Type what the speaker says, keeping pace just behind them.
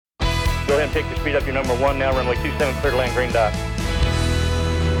ahead and take the speed up. Your number 1 now, runway 27, clear to land, green dot.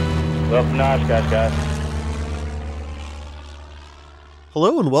 Well, nice, guys.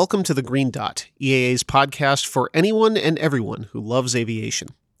 Hello and welcome to The Green Dot, EAA's podcast for anyone and everyone who loves aviation.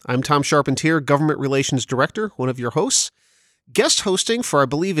 I'm Tom Charpentier, Government Relations Director, one of your hosts. Guest hosting for, I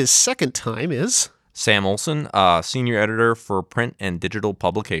believe, his second time is... Sam Olson, Senior Editor for Print and Digital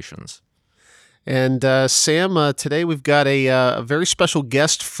Publications. And Sam, today we've got a very special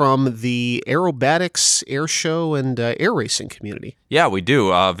guest from the aerobatics, air show, and air racing community. Yeah, we do.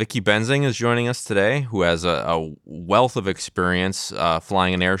 Vicky Benzing is joining us today, who has a wealth of experience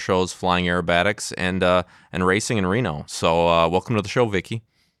flying in air shows, flying aerobatics, and racing in Reno. So welcome to the show, Vicky.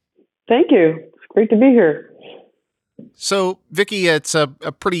 Thank you. It's great to be here. So, Vicky, it's a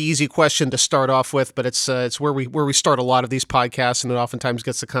pretty easy question to start off with, but it's where we start a lot of these podcasts, and it oftentimes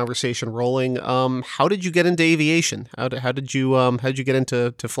gets the conversation rolling. How did you get into aviation? How did you get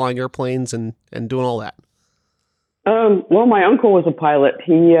into flying airplanes and doing all that? Well, my uncle was a pilot.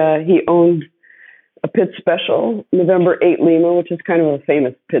 He owned a Pitts Special, November 8 Lima, which is kind of a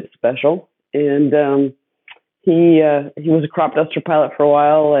famous Pitts Special, and he was a crop duster pilot for a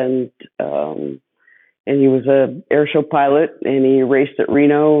while, and he was a air show pilot, and he raced at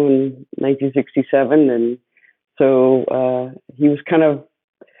Reno in 1967. And so he was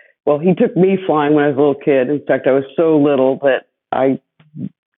he took me flying when I was a little kid. In fact, I was so little that I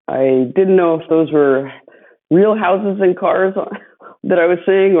didn't know if those were real houses and cars that I was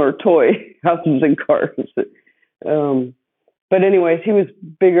seeing or toy houses and cars. But anyways, he was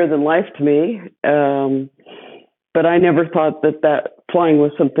bigger than life to me. But I never thought that flying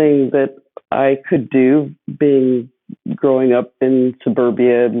was something that I could do, growing up in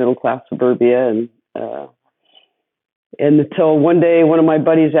suburbia, middle class suburbia, and until one day one of my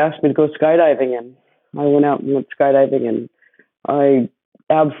buddies asked me to go skydiving, and I went out and went skydiving, and I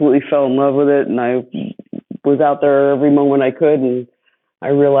absolutely fell in love with it, and I was out there every moment I could, and I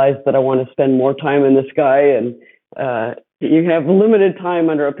realized that I want to spend more time in the sky, and you have limited time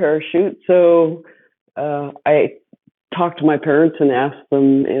under a parachute, so I talked to my parents and asked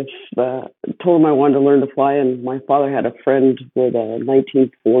them told them I wanted to learn to fly. And my father had a friend with a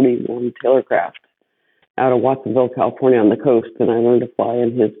 1941 Taylorcraft out of Watsonville, California on the coast. And I learned to fly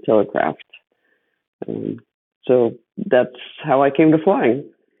in his Taylorcraft. So that's how I came to flying.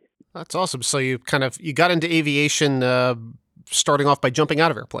 That's awesome. So you got into aviation, starting off by jumping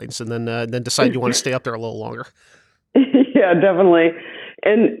out of airplanes and then decided you want to stay up there a little longer. Yeah, definitely.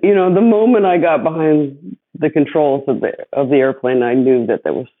 And, the moment I got behind the controls of the airplane, I knew that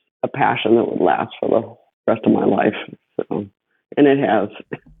there was a passion that would last for the rest of my life. So, and it has.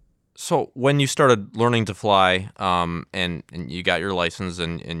 So when you started learning to fly, and you got your license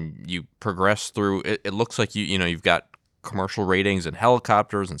and you progressed through, it looks like you've got commercial ratings and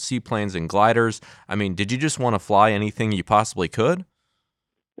helicopters and seaplanes and gliders. I mean, did you just want to fly anything you possibly could?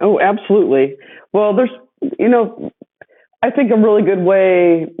 Oh, absolutely. Well, there's, I think a really good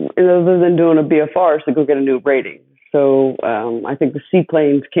way, other than doing a BFR, is to go get a new rating. So I think the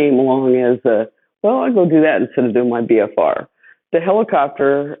seaplanes came along as I'll go do that instead of doing my BFR. The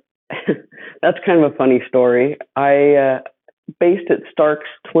helicopter, that's kind of a funny story. I based at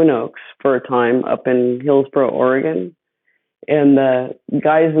Stark's Twin Oaks for a time up in Hillsboro, Oregon. And the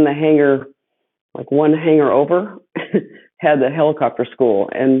guys in the hangar, like one hangar over, had the helicopter school.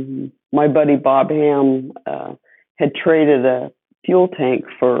 And my buddy Bob Ham had traded a fuel tank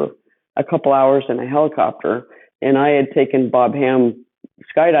for a couple hours in a helicopter, and I had taken Bob Ham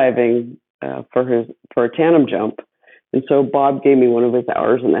skydiving for a tandem jump, and so Bob gave me one of his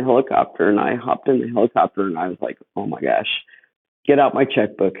hours in the helicopter, and I hopped in the helicopter, and I was like, oh my gosh, get out my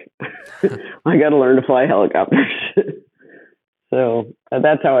checkbook. I got to learn to fly helicopters. So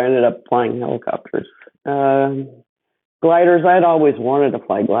that's how I ended up flying helicopters. Gliders, I'd always wanted to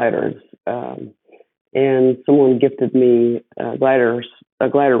fly gliders. And someone gifted me a glider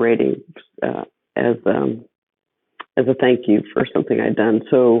rating as a thank you for something I'd done.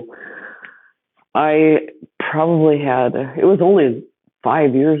 So I probably it was only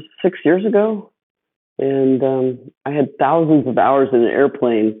 6 years ago, and I had thousands of hours in an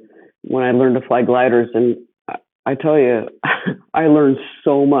airplane when I learned to fly gliders. And I tell you, I learned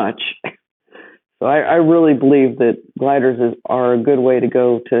so much. So I really believe that gliders are a good way to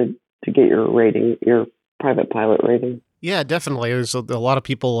go to get your rating, your private pilot rating. Yeah, definitely. There's a lot of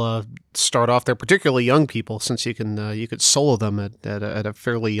people start off there, particularly young people, since you could solo them at a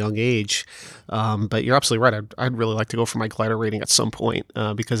fairly young age. But you're absolutely right. I'd really like to go for my glider rating at some point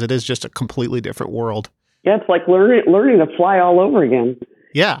because it is just a completely different world. Yeah, it's like learning to fly all over again.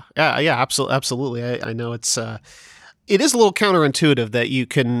 Yeah, absolutely. I know it's. it is a little counterintuitive that you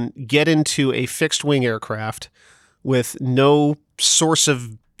can get into a fixed wing aircraft with no source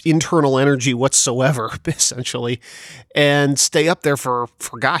of internal energy whatsoever, essentially, and stay up there for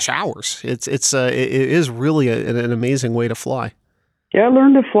gosh, hours. It is really an amazing way to fly. Yeah, I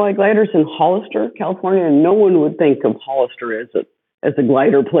learned to fly gliders in Hollister, California, and no one would think of Hollister as a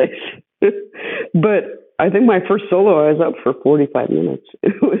glider place. But I think my first solo, I was up for 45 minutes.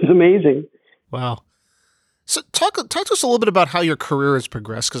 It was amazing. Wow. So talk to us a little bit about how your career has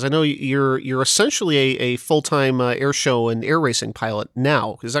progressed, because I know you're essentially a full-time air show and air racing pilot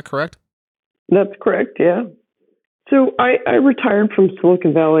now. Is that correct? That's correct, yeah. So I retired from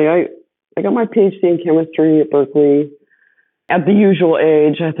Silicon Valley. I got my PhD in chemistry at Berkeley at the usual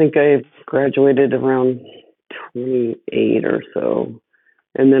age. I think I graduated around 28 or so.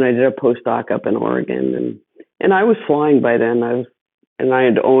 And then I did a postdoc up in Oregon, and I was flying by then. I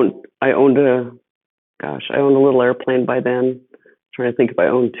owned a little airplane by then. I'm trying to think if I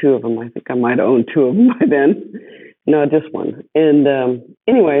owned two of them. I think I might have owned two of them by then. No, just one. And I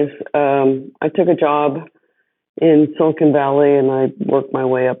took a job in Silicon Valley, and I worked my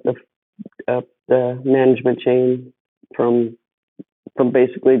way up the management chain from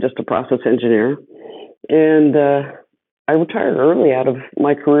basically just a process engineer. And I retired early out of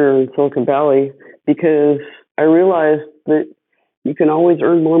my career in Silicon Valley because I realized that you can always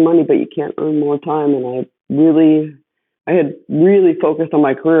earn more money, but you can't earn more time. And I had really focused on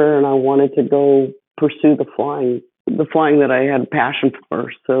my career, and I wanted to go pursue the flying that I had a passion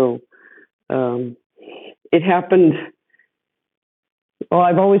for. So it happened. Well,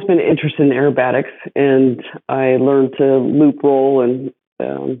 I've always been interested in aerobatics, and I learned to loop roll and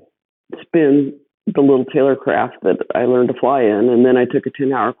spin the little Taylor craft that I learned to fly in. And then I took a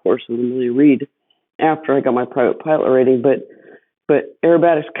 10-hour course with Amelia Reed after I got my private pilot rating. But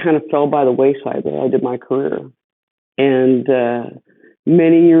aerobatics kind of fell by the wayside when I did my career. And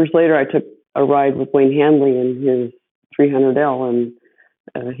many years later, I took a ride with Wayne Handley in his 300L,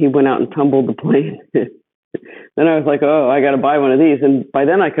 and he went out and tumbled the plane. Then I was like, oh, I got to buy one of these. And by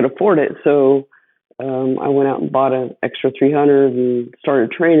then I could afford it. So I went out and bought an extra 300 and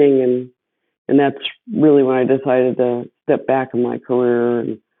started training. And that's really when I decided to step back in my career.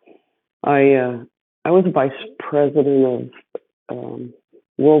 And I was a vice president of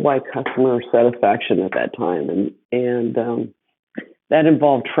worldwide customer satisfaction at that time. And that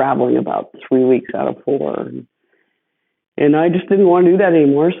involved traveling about 3 weeks out of 4. And I just didn't want to do that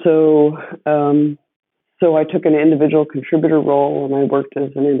anymore. So I took an individual contributor role, and I worked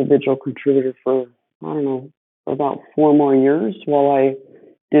as an individual contributor for, about 4 more years while I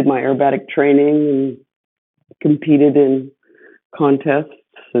did my aerobatic training and competed in contests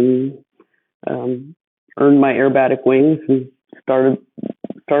and earned my aerobatic wings and started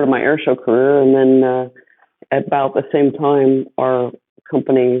my air show career. And then at about the same time, our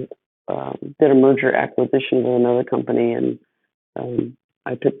company did a merger acquisition with another company, and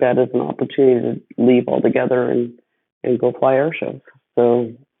I took that as an opportunity to leave altogether and go fly air shows.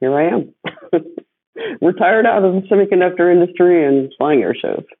 So here I am, retired out of the semiconductor industry and flying air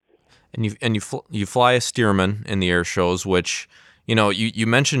shows. And you fly a Stearman in the air shows, which you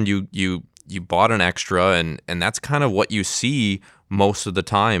mentioned you bought an extra, and that's kind of what you see most of the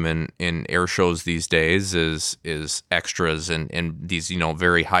time in air shows these days is extras and these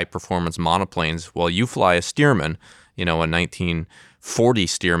very high performance monoplanes. Well, you fly a Stearman, a 1940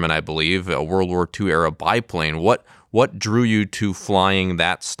 Stearman, I believe, a World War II era biplane. What drew you to flying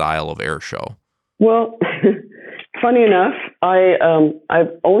that style of air show? Well, funny enough, I've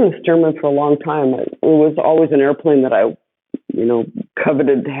owned a Stearman for a long time. It was always an airplane that I,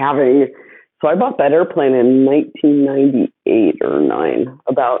 coveted having. So I bought that airplane in 1998 or 9,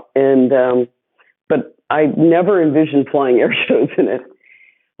 but I never envisioned flying air shows in it.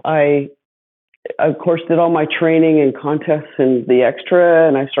 I, of course, did all my training and contests in the extra,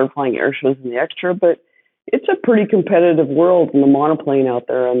 and I started flying air shows in the extra. But it's a pretty competitive world in the monoplane out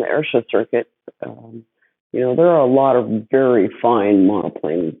there on the air show circuit. There are a lot of very fine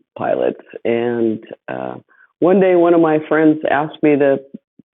monoplane pilots. And one day, one of my friends asked me to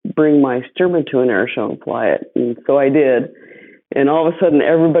bring my Stearman to an air show and fly it. And so I did. And all of a sudden,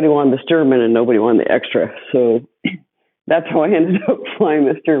 everybody wanted the Stearman and nobody wanted the extra. So that's how I ended up flying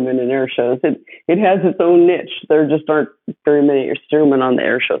the Stearman in air shows. It has its own niche. There just aren't very many Stearman on the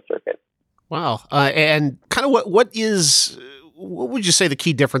air show circuit. Wow. And kind of what would you say the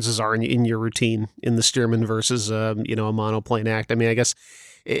key differences are in your routine in the Stearman versus, a monoplane act? I mean, I guess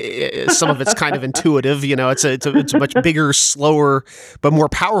some of it's kind of intuitive. It's a much bigger, slower, but more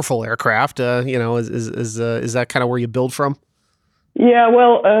powerful aircraft. Is that kind of where you build from? Yeah,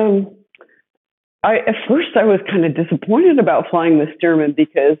 well, at first I was kind of disappointed about flying the Stearman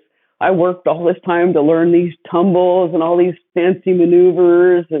because I worked all this time to learn these tumbles and all these fancy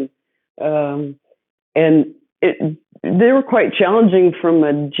maneuvers, and they were quite challenging from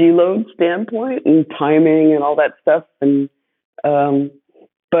a G load standpoint and timing and all that stuff. And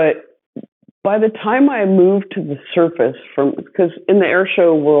but by the time I moved to the surface, because in the air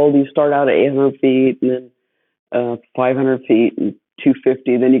show world you start out at 800 feet and then 500 feet and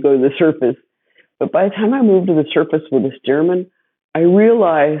 250, then you go to the surface. But by the time I moved to the surface with the Stearman, I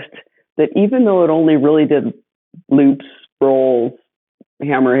realized that even though it only really did loops, rolls,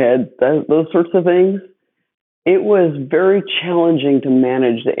 hammerheads, those sorts of things, it was very challenging to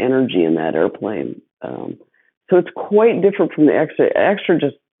manage the energy in that airplane. So it's quite different from the Extra. Extra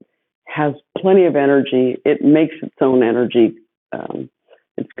just has plenty of energy. It makes its own energy.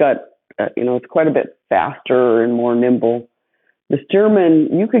 It's got, it's quite a bit faster and more nimble. The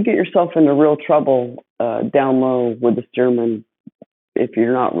Stearman, you could get yourself into real trouble down low with the Stearman if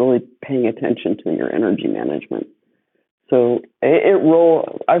you're not really paying attention to your energy management. So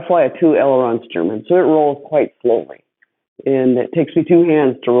I fly a 2 aileron Stearman, so it rolls quite slowly, and it takes me 2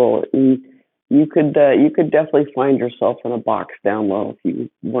 hands to roll it. And you could definitely find yourself in a box down low if you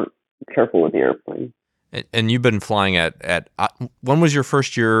weren't careful with the airplane. And you've been flying at when was your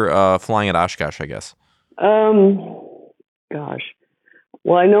first year flying at Oshkosh, I guess? Gosh.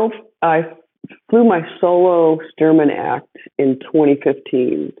 Well, I know I flew my solo Stearman act in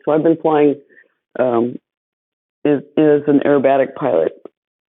 2015. So I've been flying as an aerobatic pilot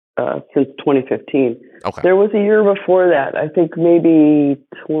since 2015. Okay. There was a year before that, I think maybe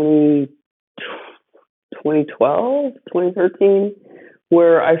 2012, 2013,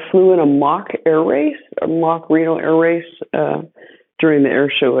 where I flew in a mock air race, a mock Reno air race during the air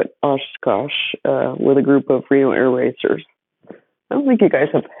show at Oshkosh with a group of Reno air racers. I don't think you guys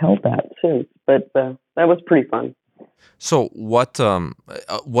have held that since, but that was pretty fun. So what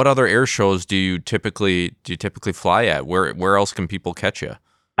other air shows do you typically fly at? Where else can people catch you?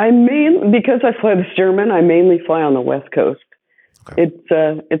 Because I fly the Stearman, I mainly fly on the West Coast. Okay.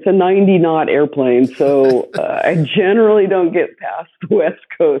 It's a 90 knot airplane, so I generally don't get past the West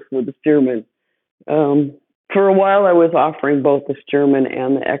Coast with the Stearman. For a while, I was offering both the Stearman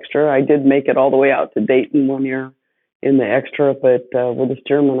and the Extra. I did make it all the way out to Dayton one year in the Extra, but with the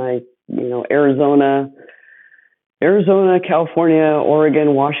Stearman, Arizona, California,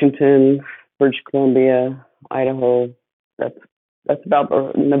 Oregon, Washington, British Columbia, Idaho. That's about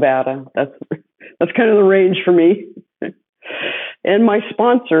Nevada. That's kind of the range for me. And my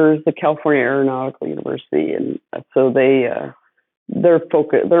sponsor is the California Aeronautical University, and so their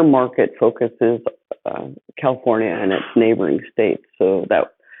market focus is California and its neighboring states. So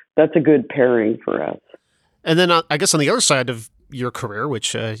that's a good pairing for us. And then I guess on the other side of your career,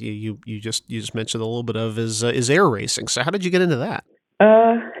 which you just mentioned a little bit of, is air racing. So how did you get into that?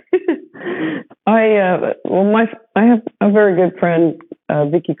 I have a very good friend,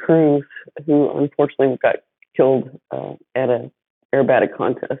 Vicky, who unfortunately got killed at an aerobatic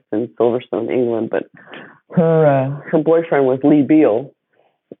contest in Silverstone, England. But her boyfriend was Lee Beale,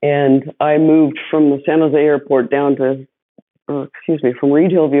 and I moved from the San Jose airport from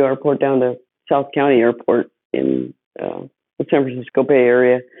Reed Hillview Airport down to South County Airport in the San Francisco Bay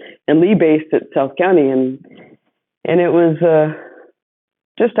Area, and Lee based at South County, and it was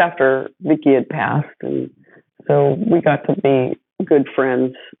just after Vicky had passed, and so we got to be good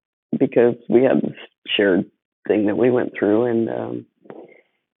friends because we had this shared thing that we went through, and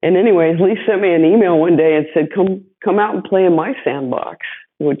anyways, Lee sent me an email one day and said, "Come out and play in my sandbox,"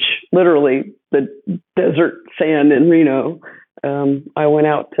 which literally the desert sand in Reno. I went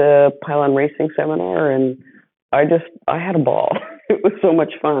out to Pylon Racing Seminar, and I had a ball. It was so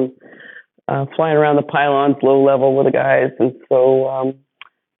much fun flying around the pylons low level with the guys. And so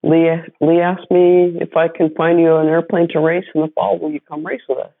Lee asked me if I can find you an airplane to race in the fall. Will you come race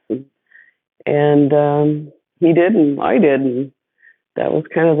with us? And he did, and I did, and that was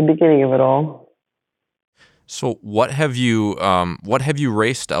kind of the beginning of it all. So what have you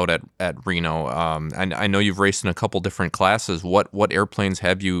raced out at Reno? I know you've raced in a couple different classes. What airplanes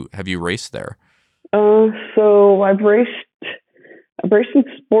have you raced there? So I've raced in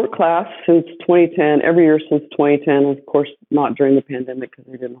sport class since 2010. Every year since 2010, of course, not during the pandemic because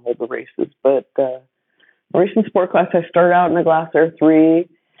we didn't hold the races. But I raced in sport class. I started out in the Glass Air 3,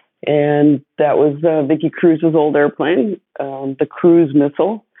 and that was Vicky Cruz's old airplane, the Cruz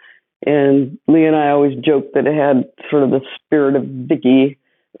Missile. And Lee and I always joked that it had sort of the spirit of Vicky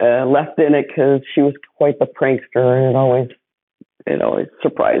left in it because she was quite the prankster, and it always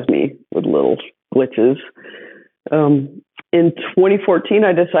surprised me with little glitches. In 2014,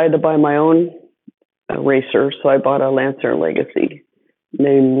 I decided to buy my own racer, so I bought a Lancer Legacy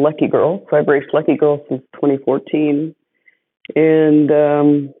named Lucky Girl. So I've raced Lucky Girl since 2014, and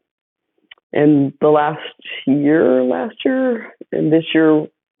the last year, and this year,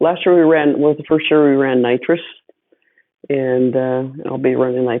 last year was the first year we ran nitrous, and I'll be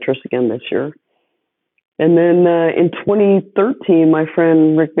running nitrous again this year. And then in 2013, my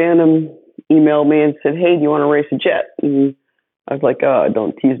friend Rick Vanham emailed me and said, "Hey, do you want to race a jet?" And I was like, "Oh,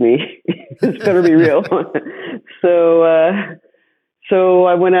 don't tease me. This better be real." So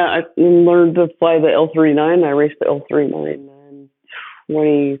I went out and learned to fly the L39. I raced the L39 in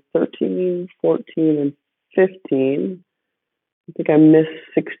 2013, 14, and 15. I think I missed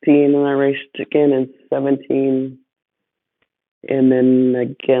 16, and I raced again in 17, and then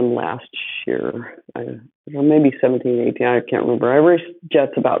again last year. Maybe 17, 18, I can't remember. I raced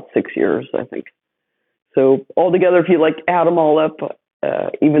jets about 6 years, I think. So altogether, if you add them all up,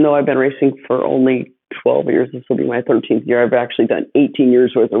 even though I've been racing for only 12 years, this will be my 13th year, I've actually done 18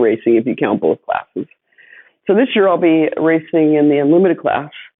 years worth of racing if you count both classes. So this year I'll be racing in the unlimited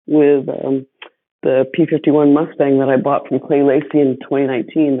class with the P51 Mustang that I bought from Clay Lacey in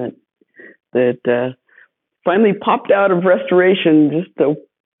 2019 that finally popped out of restoration just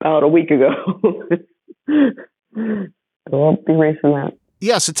about a week ago. So I'll be racing that.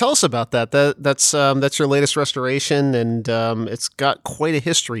 Yeah, so tell us about that. That's your latest restoration, and it's got quite a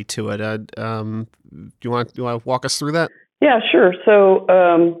history to it. Do you want to walk us through that? Yeah, sure. So,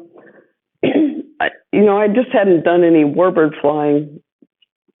 I just hadn't done any warbird flying.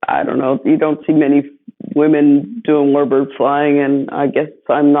 I don't know. You don't see many women doing warbird flying, and I guess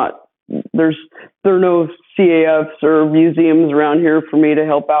I'm not. There are no CAFs or museums around here for me to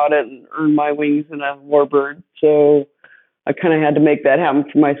help out and earn my wings in a warbird. So I kind of had to make that happen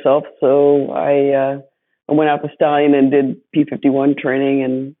for myself. So I went out to Stallion and did P51 training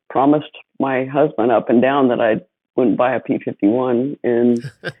and promised my husband up and down that I wouldn't buy a P51. And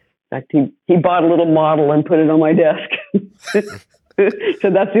in fact, he bought a little model and put it on my desk. So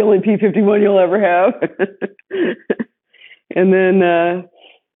that's the only P51 you'll ever have. And then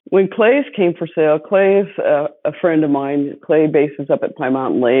when Clay's came for sale, Clay's a friend of mine. Clay bases up at Pine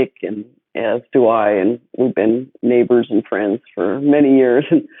Mountain Lake, and as do I, and we've been neighbors and friends for many years.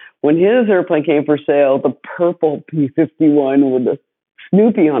 And when his airplane came for sale, the purple P51 with the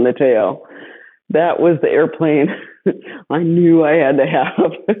Snoopy on the tail, that was the airplane I knew I had to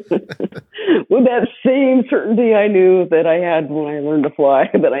have. With that same certainty I knew that I had when I learned to fly,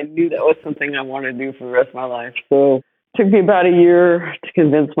 that I knew that was something I wanted to do for the rest of my life. So it took me about a year to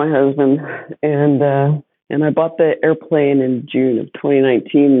convince my husband, and I bought the airplane in June of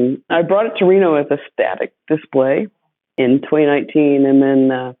 2019. I brought it to Reno as a static display in 2019, and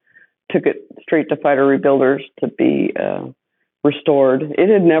then took it straight to Fighter Rebuilders to be restored. It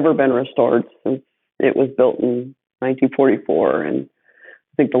had never been restored since it was built in 1944, and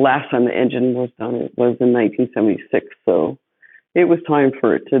I think the last time the engine was done was in 1976. So it was time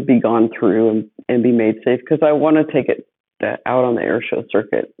for it to be gone through and be made safe, because I want to take it out on the air show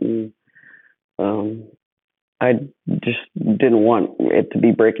circuit. And I just didn't want it to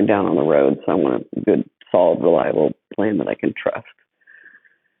be breaking down on the road, so I want a good, solid, reliable plane that I can trust.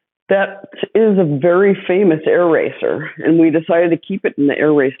 That is a very famous air racer, and we decided to keep it in the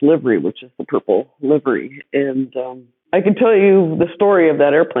air race livery, which is the purple livery. And I can tell you the story of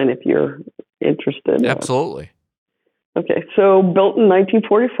that airplane if you're interested. Absolutely. Okay, so built in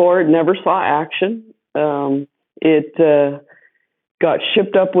 1944, it never saw action. It got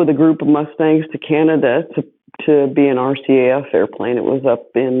shipped up with a group of Mustangs to Canada to be an RCAF airplane. It was up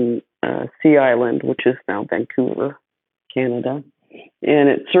in Sea Island, which is now Vancouver, Canada. And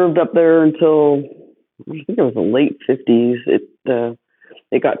it served up there until, I think it was the late 50s.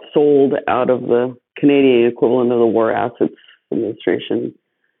 It got sold out of the Canadian equivalent of the War Assets Administration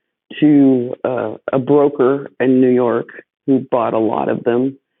to a broker in New York who bought a lot of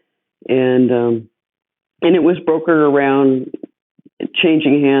them. And it was brokered around,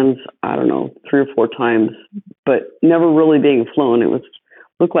 changing hands, I don't know, 3 or 4 times, but never really being flown. It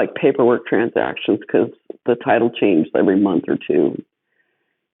looked like paperwork transactions because the title changed every month or two.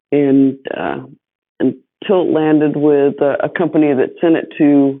 And until it landed with a company that sent it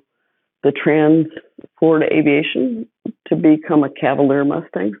to the Trans-Florida Aviation to become a Cavalier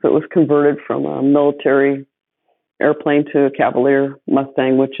Mustang. So it was converted from a military airplane to a Cavalier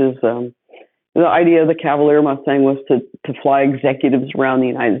Mustang, which is the idea of the Cavalier Mustang was to fly executives around the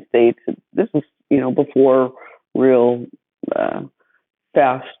United States. This was, before real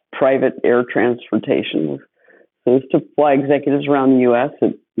fast private air transportation. So it was to fly executives around the U.S.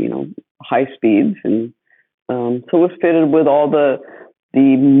 at, high speeds. And so it was fitted with all the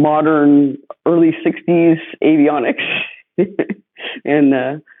the modern early 60s avionics and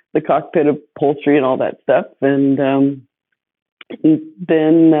the cockpit upholstery and all that stuff. And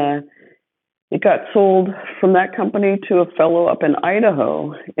then it got sold from that company to a fellow up in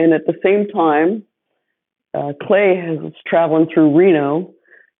Idaho. And at the same time, Clay was traveling through Reno,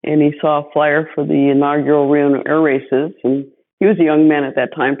 and he saw a flyer for the inaugural Reno air races. And he was a young man at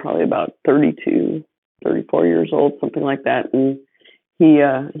that time, probably about 32, 34 years old, something like that. And he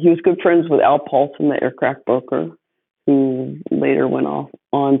was good friends with Al Paulson, the aircraft broker, who later went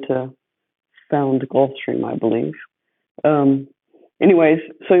on to found Gulfstream, I believe. Anyways,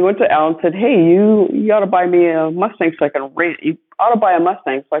 so he went to Al and said, "Hey, you ought to buy me a Mustang so I can race. You ought to buy a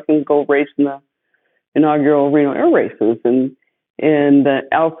Mustang so I can go race in the inaugural Reno air races." And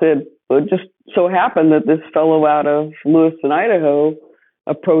Al said, "Well, it just so happened that this fellow out of Lewiston, Idaho,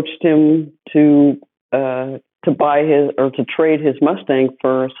 approached him to buy to trade his Mustang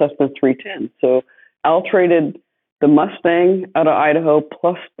for a Cessna 310." So Al traded the Mustang out of Idaho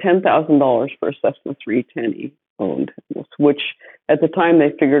plus $10,000 for a Cessna 310 he owned, which at the time they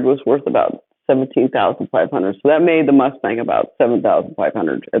figured was worth about $17,500. So that made the Mustang about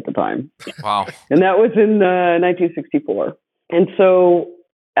 $7,500 at the time. Wow. And that was in 1964. And so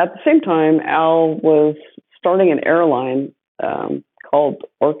at the same time, Al was starting an airline called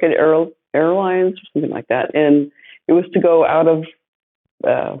Orchid Airlines or something like that. And it was to go out of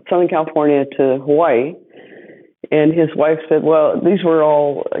Southern California to Hawaii. And his wife said, well, these were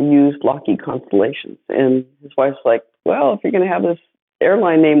all used Lockheed Constellations. And his wife's like, well, if you're going to have this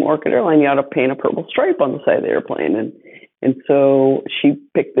airline named Orchid Airline, you ought to paint a purple stripe on the side of the airplane. And so she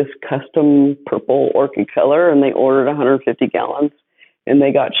picked this custom purple orchid color, and they ordered 150 gallons, and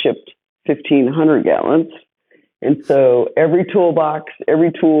they got shipped 1,500 gallons. And so every toolbox,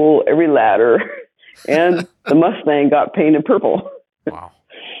 every tool, every ladder, and the Mustang got painted purple. Wow.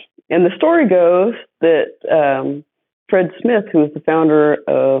 And the story goes that Fred Smith, who was the founder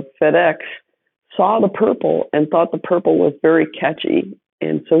of FedEx, saw the purple and thought the purple was very catchy.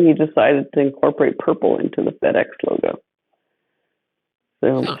 And so he decided to incorporate purple into the FedEx logo.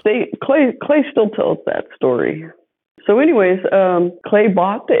 So Clay still tells that story. So anyways, Clay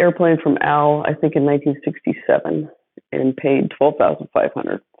bought the airplane from Al, I think in 1967, and paid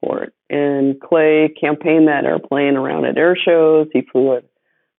 $12,500 for it. And Clay campaigned that airplane around at air shows. He flew it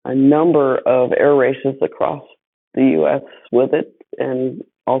a number of air races across the U.S. with it, and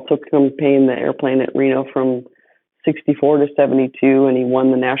also campaigned the airplane at Reno from 64 to 72, and he won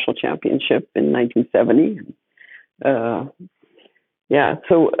the national championship in 1970.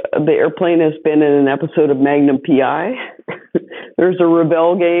 So the airplane has been in an episode of Magnum P.I. There's a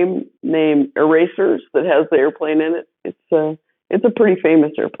Rebelle game named Erasers that has the airplane in it. It's a pretty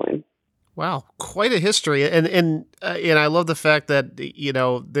famous airplane. Wow, quite a history, and I love the fact that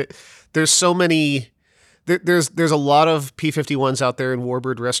there's so many. There's a lot of P-51s out there in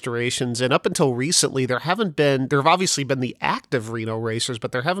warbird restorations, and up until recently, there have obviously been the active Reno racers,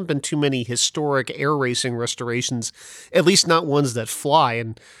 but there haven't been too many historic air racing restorations, at least not ones that fly.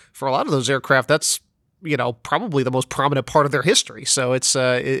 And for a lot of those aircraft, that's probably the most prominent part of their history. So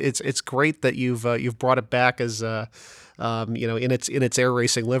it's great that you've brought it back as in its air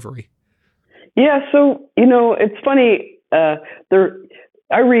racing livery. Yeah, so it's funny.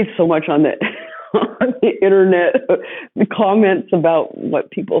 I read so much on the internet, the comments about what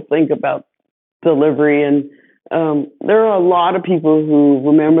people think about delivery, and there are a lot of people who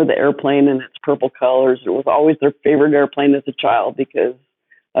remember the airplane in its purple colors. It was always their favorite airplane as a child because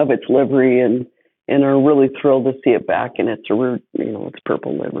of its livery, and are really thrilled to see it back in its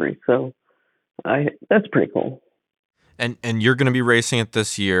purple livery. So that's pretty cool. And you're going to be racing it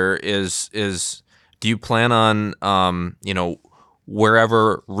this year. Do you plan on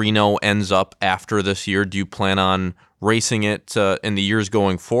wherever Reno ends up after this year? Do you plan on racing it in the years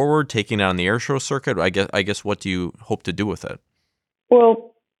going forward, taking it on the airshow circuit? I guess what do you hope to do with it?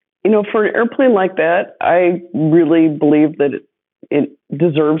 Well, for an airplane like that, I really believe that it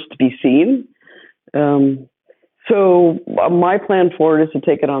deserves to be seen. So my plan for it is to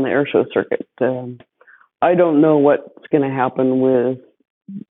take it on the airshow circuit. I don't know what's going to happen with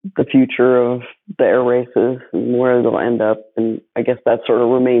the future of the air races and where they'll end up, and I guess that sort of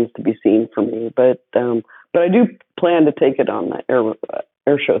remains to be seen for me. But I do plan to take it on the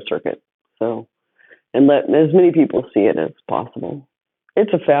air show circuit, so and let as many people see it as possible.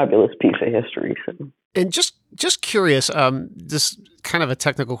 It's a fabulous piece of history. So. And just curious, this kind of a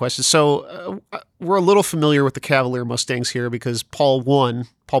technical question. So we're a little familiar with the Cavalier Mustangs here because Paul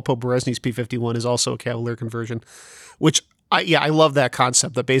Poe Berezny's P-51 is also a Cavalier conversion, which I love that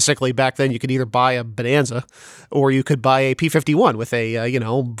concept that basically back then you could either buy a Bonanza or you could buy a P-51 with a,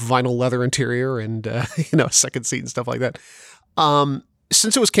 vinyl leather interior and, a second seat and stuff like that.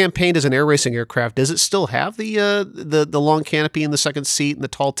 Since it was campaigned as an air racing aircraft, does it still have the long canopy in the second seat and the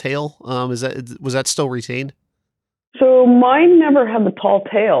tall tail? Was that still retained? So mine never had the tall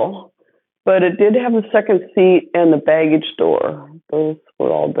tail, but it did have the second seat and the baggage door. Those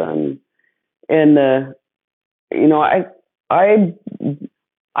were all done. And,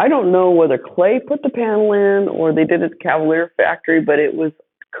 I don't know whether Clay put the panel in or they did it at the Cavalier factory, but it was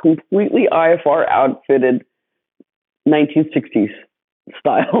completely IFR outfitted 1960s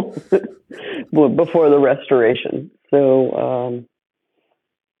style before the restoration. So,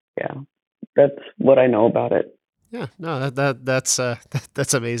 that's what I know about it. Yeah, no, that's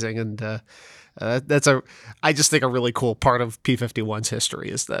amazing, and I just think a really cool part of P-51's history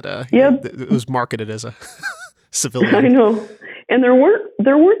is that it was marketed as a civilian. I know, and there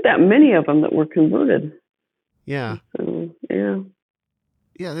weren't that many of them that were converted. Yeah. So, yeah.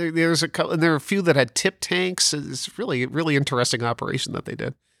 Yeah, there's a couple, and there are a few that had tip tanks. It's really, really interesting operation that they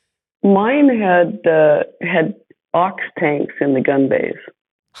did. Mine had ox tanks in the gun bays.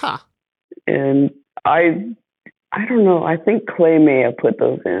 Huh. And I don't know. I think Clay may have put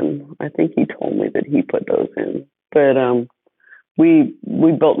those in. I think he told me that he put those in. But we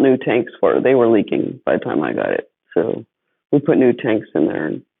built new tanks for it. They were leaking by the time I got it. So we put new tanks in there.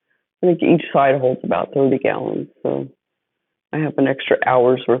 And I think each side holds about 30 gallons. So I have an extra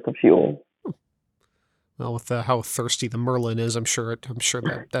hour's worth of fuel. Well, with how thirsty the Merlin is, I'm sure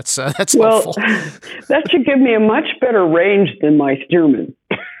that's well, helpful. That should give me a much better range than my Stearman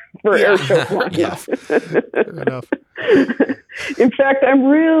for air show flying. Yeah, fair enough. In fact, I'm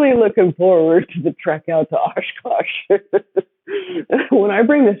really looking forward to the trek out to Oshkosh. When I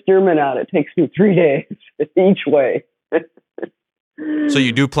bring the Stearman out, it takes me 3 days each way. So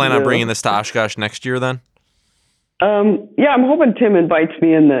you do plan on bringing this to Oshkosh next year, then? Yeah, I'm hoping Tim invites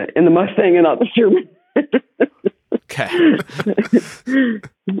me in the Mustang and not the Stearman. Okay.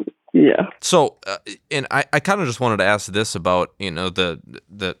 Yeah. So, and I kind of just wanted to ask this about,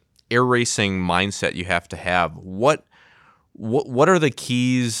 the air racing mindset you have to have. What are the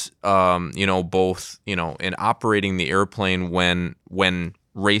keys, both, in operating the airplane when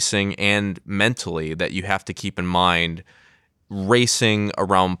racing and mentally that you have to keep in mind racing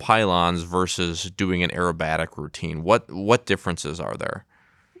around pylons versus doing an aerobatic routine? What differences are there?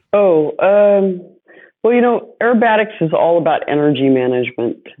 Oh, well, aerobatics is all about energy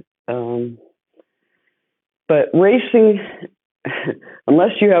management. But racing,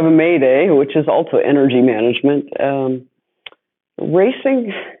 unless you have a Mayday, which is also energy management,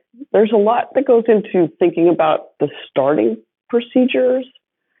 racing, there's a lot that goes into thinking about the starting procedures.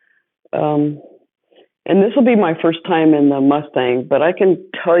 And this will be my first time in the Mustang, but I can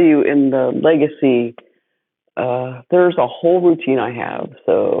tell you in the Legacy, there's a whole routine I have.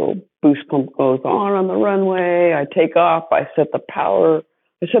 So boost pump goes on the runway. I take off. I set the power.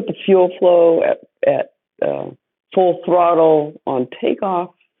 I set the fuel flow at full throttle on takeoff,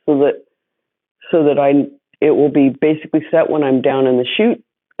 so that it will be basically set when I'm down in the chute.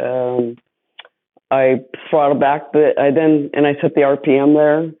 I throttle back, but I set the RPM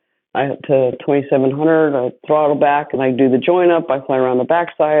there. To 2,700. I throttle back and I do the join up. I fly around the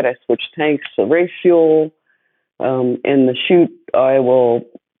backside. I switch tanks to race fuel. In the chute, I will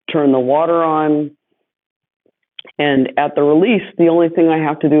turn the water on. And at the release, the only thing I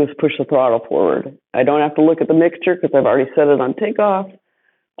have to do is push the throttle forward. I don't have to look at the mixture because I've already set it on takeoff.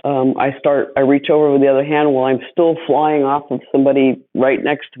 I reach over with the other hand while I'm still flying off of somebody right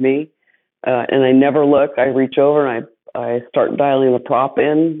next to me. And I never look. I reach over and I start dialing the prop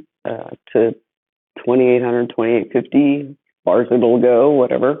in to 2,800, 2,850, as far as it'll go,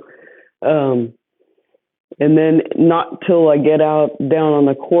 whatever. And then not till I get down on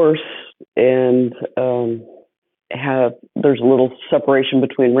the course and there's a little separation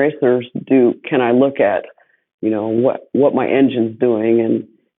between racers. Can I look at, what my engine's doing and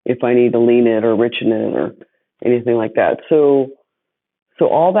if I need to lean it or richen it or anything like that. So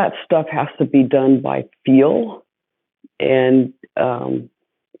all that stuff has to be done by feel, and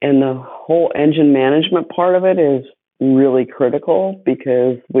the whole engine management part of it is really critical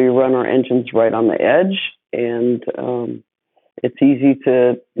because we run our engines right on the edge, and it's easy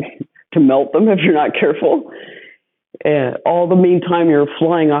to melt them if you're not careful. All the meantime, you're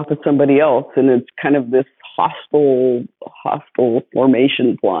flying off of somebody else, and it's kind of this hostile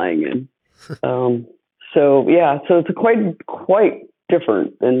formation flying. And so it's quite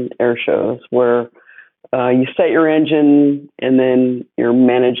different than air shows where you set your engine and then you're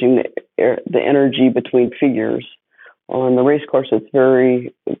managing the energy between figures. on the race course, it's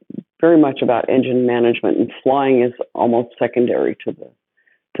very, very much about engine management, and flying is almost secondary to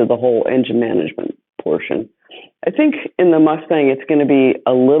the whole engine management portion. I think in the Mustang, it's going to be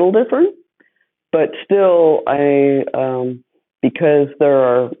a little different, but still, because there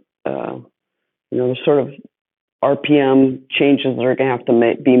are, there's sort of RPM changes that are going to have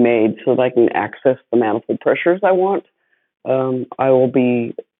to be made so that I can access the manifold pressures I want. I will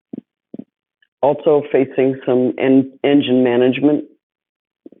be also facing some engine management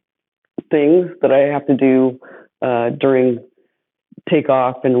things that I have to do during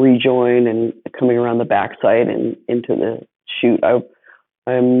takeoff and rejoin and coming around the backside and into the chute.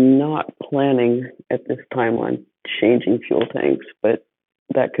 I'm not planning at this time on changing fuel tanks, but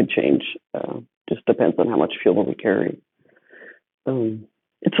that could change. Just depends on how much fuel we carry.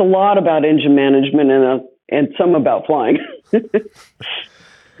 It's a lot about engine management and some about flying.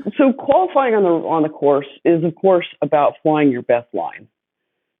 So qualifying on the course is, of course, about flying your best line,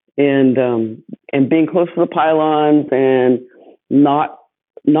 and being close to the pylons and not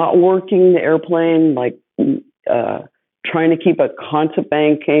working the airplane, like trying to keep a constant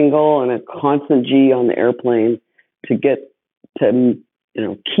bank angle and a constant G on the airplane to get to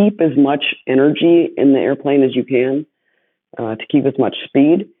keep as much energy in the airplane as you can, to keep as much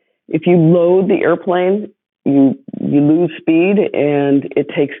speed. If you load the airplane, you lose speed, and it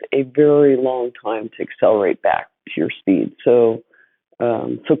takes a very long time to accelerate back to your speed. So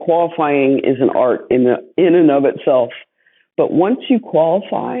qualifying is an art in and of itself. But once you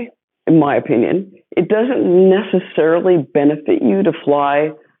qualify, in my opinion, it doesn't necessarily benefit you to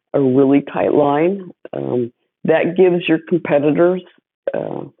fly a really tight line. That gives your competitors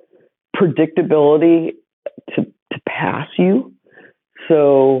predictability to pass you.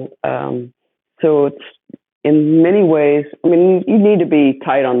 So it's, in many ways, I mean, you need to be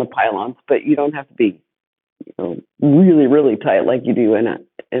tight on the pylons, but you don't have to be, really, really tight like you do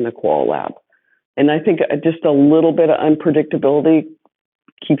in a qual lap. And I think just a little bit of unpredictability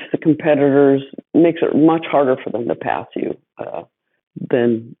keeps the competitors, makes it much harder for them to pass you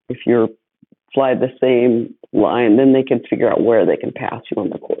than if you're fly the same line. Then they can figure out where they can pass you on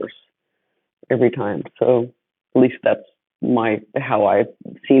the course every time. So at least that's how I've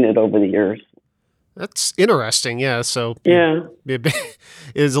seen it over the years. That's interesting. Yeah. So yeah, it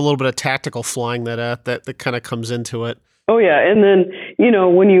is a little bit of tactical flying that kind of comes into it. Oh yeah. And then,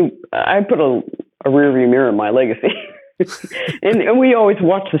 I put a rear view mirror in my Legacy and we always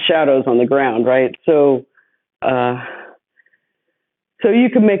watch the shadows on the ground. Right. So you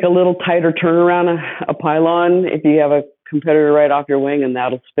can make a little tighter turn around a pylon if you have a competitor right off your wing, and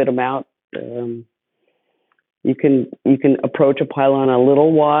that'll spit them out. You can approach a pylon a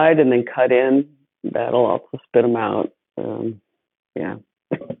little wide and then cut in. That'll also spit them out. Yeah.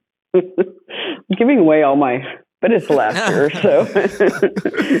 I'm giving away but it's last year, so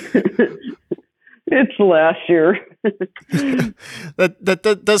it's last year.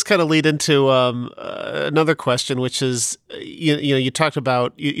 that does kind of lead into another question, which is you talk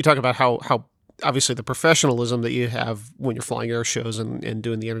about how obviously the professionalism that you have when you're flying air shows and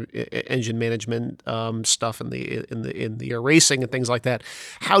doing the engine management stuff in the air racing and things like that.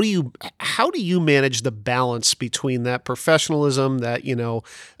 How do you manage the balance between that professionalism, that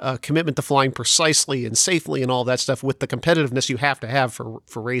commitment to flying precisely and safely and all that stuff, with the competitiveness you have to have for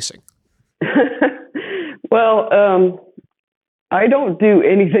racing? Well, I don't do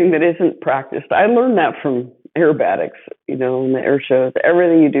anything that isn't practiced. I learned that from aerobatics, in the air shows.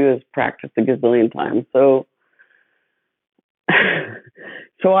 Everything you do is practiced a gazillion times. So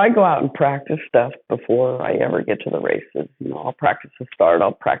I go out and practice stuff before I ever get to the races. I'll practice the start.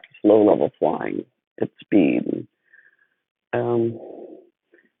 I'll practice low-level flying at speed.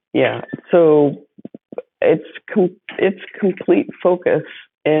 So it's complete focus.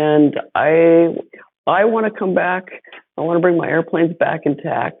 And I want to come back. I want to bring my airplanes back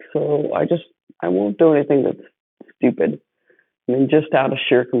intact. So I won't do anything that's stupid. I mean, just out of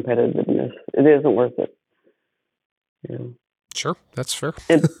sheer competitiveness, it isn't worth it. Sure, that's fair.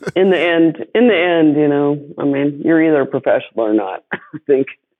 in the end, I mean, you're either a professional or not, I think.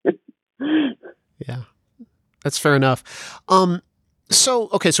 Yeah, that's fair enough. So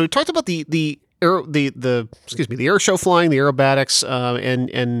we talked about the air show flying, the aerobatics,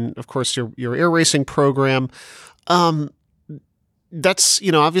 and of course your air racing program. That's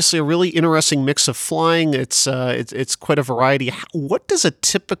obviously a really interesting mix of flying. It's quite a variety. What does a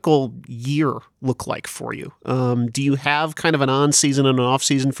typical year look like for you? Do you have kind of an on season and an off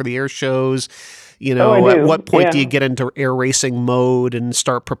season for the air shows? At what point do you get into air racing mode and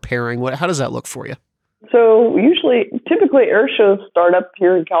start preparing? How does that look for you? So typically air shows start up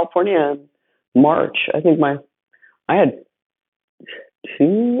here in California in March. I think I had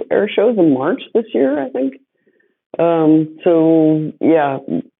 2 air shows in March this year, I think. So yeah,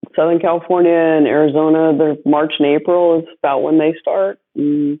 Southern California and Arizona, their March and April is about when they start.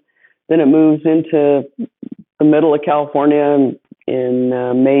 And then it moves into the middle of California in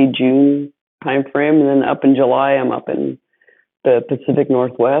May, June timeframe. And then up in July, I'm up in the Pacific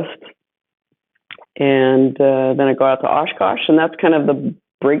Northwest. And then I go out to Oshkosh, and that's kind of the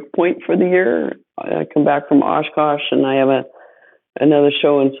break point for the year. I come back from Oshkosh, and I have another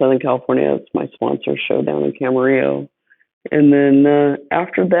show in Southern California. It's my sponsor show down in Camarillo. And then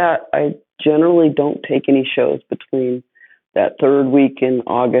after that, I generally don't take any shows between that third week in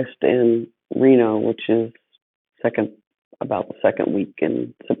August and Reno, which is about the second week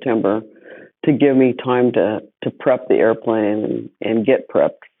in September, to give me time to prep the airplane and get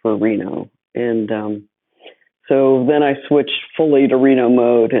prepped for Reno. And so then I switched fully to Reno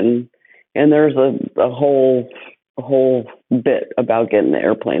mode, and there's a whole bit about getting the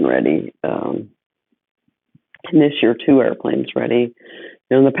airplane ready. And this year, 2 airplanes ready.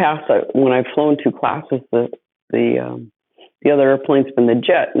 In the past, when I've flown 2 classes, the other airplane's been the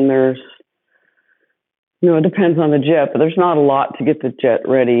jet, and there's, it depends on the jet, but there's not a lot to get the jet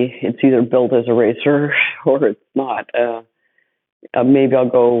ready. It's either built as a racer or it's not. Maybe I'll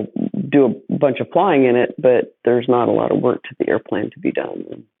go do a bunch of flying in it, but there's not a lot of work to the airplane to be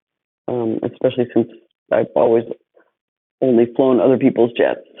done, especially since I've always only flown other people's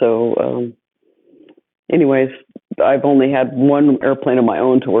jets. So anyways, I've only had 1 airplane of my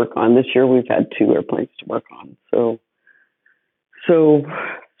own to work on. This year we've had 2 airplanes to work on. So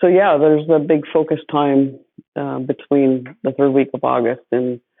yeah, there's a big focus time between the third week of August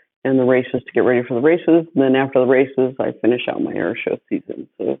and the races to get ready for the races. And then after the races, I finish out my air show season.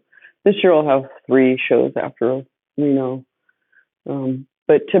 So this year I'll have 3 shows after Reno.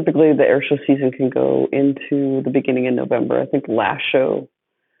 But typically the air show season can go into the beginning of November. I think the last show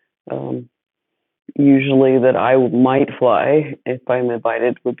usually that I might fly, if I'm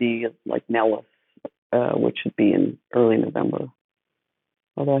invited, would be like Nellis, which would be in early November.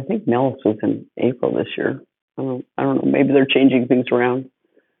 Although I think Nellis was in April this year. I don't know. Maybe they're changing things around.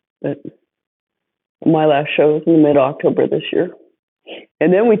 But my last show is in the mid-October this year.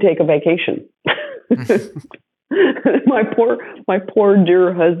 And then we take a vacation. my poor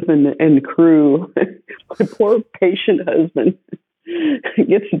dear husband and crew, my poor patient husband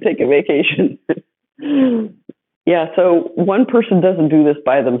gets to take a vacation. Yeah, so one person doesn't do this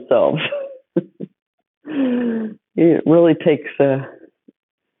by themselves. It really takes, I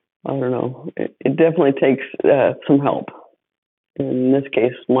don't know, it definitely takes some help. In this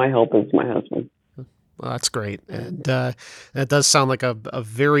case, my help is my husband. Well, that's great. And that does sound like a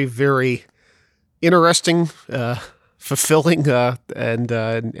very, very interesting, fulfilling, and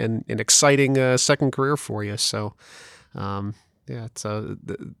an exciting second career for you. So, yeah,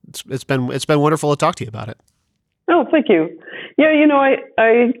 it's been wonderful to talk to you about it. Oh, thank you. Yeah,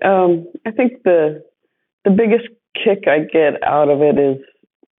 I think the biggest kick I get out of it is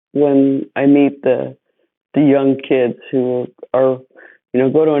when I meet the young kids who are,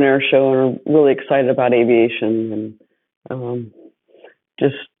 go to an air show and are really excited about aviation, and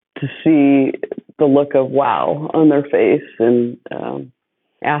just to see the look of wow on their face, and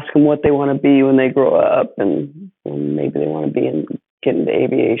ask them what they want to be when they grow up, and maybe they want to get into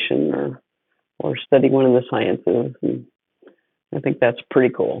aviation or study one of the sciences. And I think that's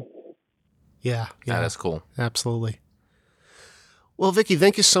pretty cool. Yeah, that is cool. Absolutely. Well, Vicky,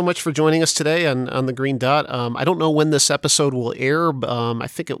 thank you so much for joining us today on the Green Dot. I don't know when this episode will air. I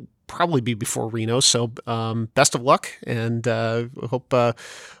think it'll probably be before Reno. So best of luck, and hope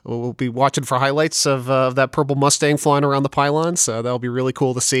we'll be watching for highlights of that purple Mustang flying around the pylon. So that'll be really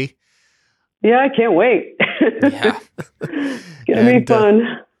cool to see. Yeah, I can't wait. Yeah, it's gonna be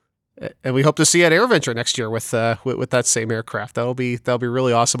fun. And we hope to see you at AirVenture next year with that same aircraft. That'll be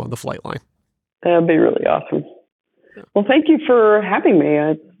really awesome on the flight line. That'd be really awesome. Well, thank you for having me.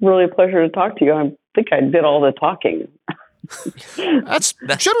 It's really a pleasure to talk to you. I think I did all the talking. That's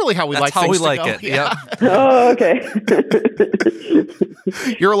generally how we like things to go. It. Yeah. Oh, okay.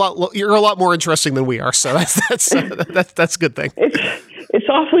 You're a lot more interesting than we are, so that's a good thing. It's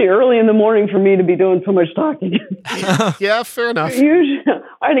awfully early in the morning for me to be doing so much talking. Yeah, fair enough. Usually,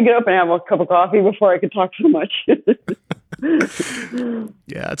 I had to get up and have a cup of coffee before I could talk so much.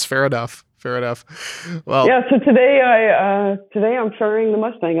 Yeah, it's fair enough. Fair enough. Well, yeah. So today I'm ferrying the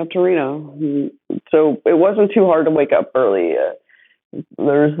Mustang up to Reno. So it wasn't too hard to wake up early.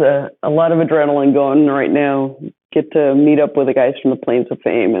 There's a lot of adrenaline going right now. Get to meet up with the guys from the Planes of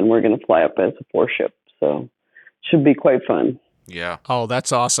Fame, and we're going to fly up as a 4-ship. So it should be quite fun. Yeah. Oh,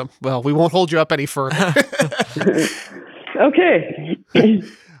 that's awesome. Well, we won't hold you up any further. Okay.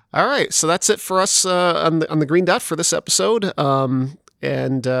 All right, so that's it for us on the Green Dot for this episode.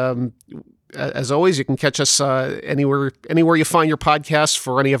 As always, you can catch us anywhere you find your podcasts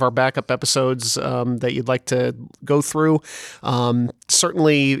for any of our backup episodes that you'd like to go through.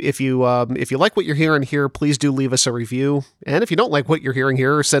 Certainly, if you like what you're hearing here, please do leave us a review. And if you don't like what you're hearing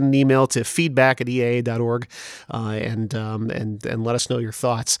here, send an email to feedback@eaa.org and let us know your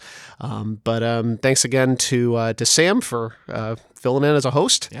thoughts. But thanks again to Sam for filling in as a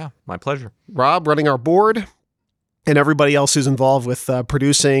host. Yeah, my pleasure. Rob running our board. And everybody else who's involved with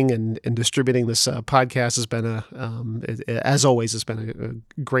producing and distributing this podcast has been as always, it's been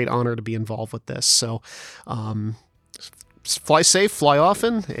a great honor to be involved with this. So fly safe, fly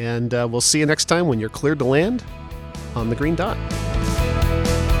often, and we'll see you next time when you're cleared to land on the Green Dot.